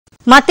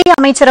மத்திய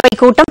அமைச்சரவை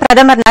கூட்டம்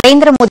பிரதமர்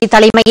நரேந்திர மோடி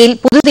தலைமையில்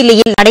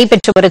புதுதில்லியில்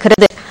நடைபெற்று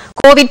வருகிறது.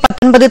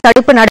 கோவிட்-19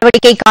 தடுப்பு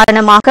நடவடிக்கை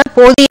காரணமாக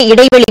போதிய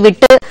இடைவெளி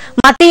விட்டு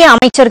மத்திய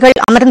அமைச்சர்கள்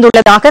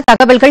அமர்ந்துள்ளதாக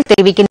தகவல்கள்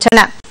தெரிவிக்கின்றன.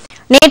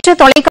 நேற்று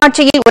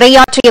தொலைக்காட்சியில்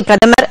உரையாற்றிய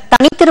பிரதமர்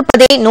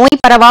தனித்திருப்பதே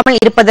நோய் பரவாமல்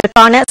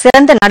இருப்பதற்கான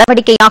சிறந்த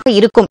நடவடிக்கையாக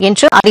இருக்கும்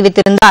என்று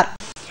அறிவித்திருந்தார்.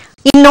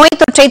 இந்நோய்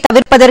தொற்றை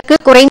தவிர்ப்பதற்கு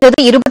குறைந்தது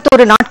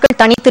 21 நாட்கள்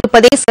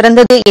தனித்திருப்பதே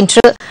சிறந்தது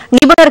என்று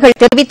நிபுணர்கள்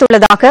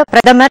தெரிவித்துள்ளதாக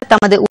பிரதமர்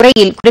தமது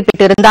உரையில்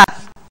குறிப்பிட்டிருந்தார்.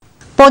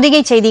 பொதிகை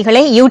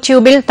செய்திகளை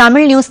யூடியூபில்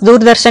தமிழ் நியூஸ்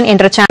தூர்தர்ஷன்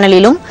என்ற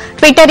சேனலிலும்,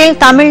 ட்விட்டரில்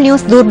Tamil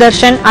news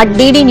Doordarshan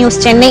 @DD news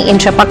Chennai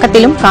என்ற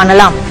பக்கத்திலும்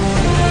காணலாம்.